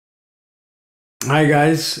Hi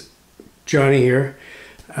guys, Johnny here.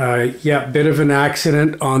 Yeah, bit of an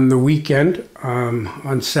accident on the weekend.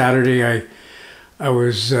 On Saturday, I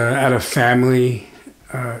was at a family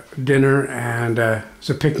dinner and it was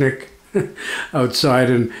a picnic outside,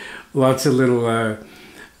 and lots of little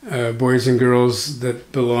boys and girls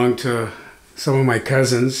that belong to some of my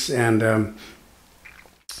cousins, and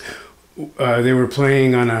they were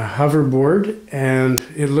playing on a hoverboard, and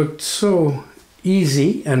it looked so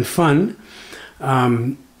easy and fun.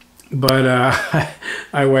 Um, but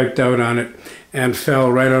I wiped out on it and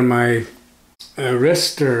fell right on my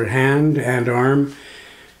wrist or hand and arm,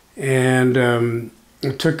 and I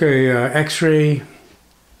took a X-ray.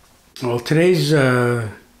 Well, today's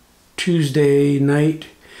Tuesday night.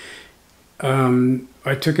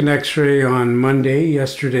 I took an X-ray on Monday,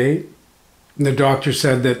 yesterday. And the doctor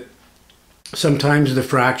said that sometimes the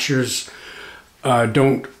fractures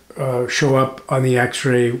don't show up on the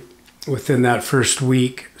X-ray within that first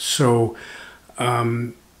week. So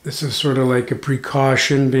this is sort of like a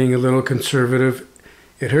precaution, being a little conservative.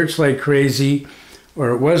 It hurts like crazy, or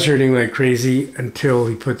it was hurting like crazy until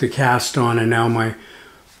he put the cast on, and now my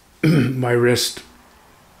my wrist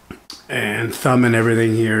and thumb and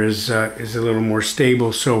everything here is a little more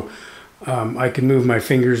stable. So I can move my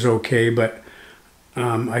fingers okay, but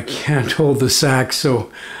I can't hold the sax.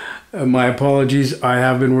 So my apologies. I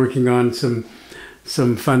have been working on some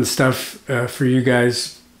fun stuff for you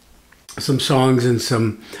guys, some songs and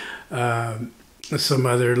some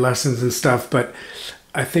other lessons and stuff. But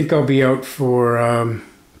I think I'll be out for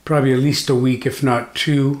probably at least a week, if not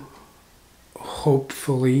two,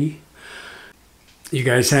 hopefully. You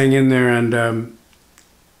guys hang in there, and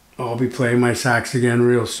I'll be playing my sax again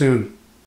real soon.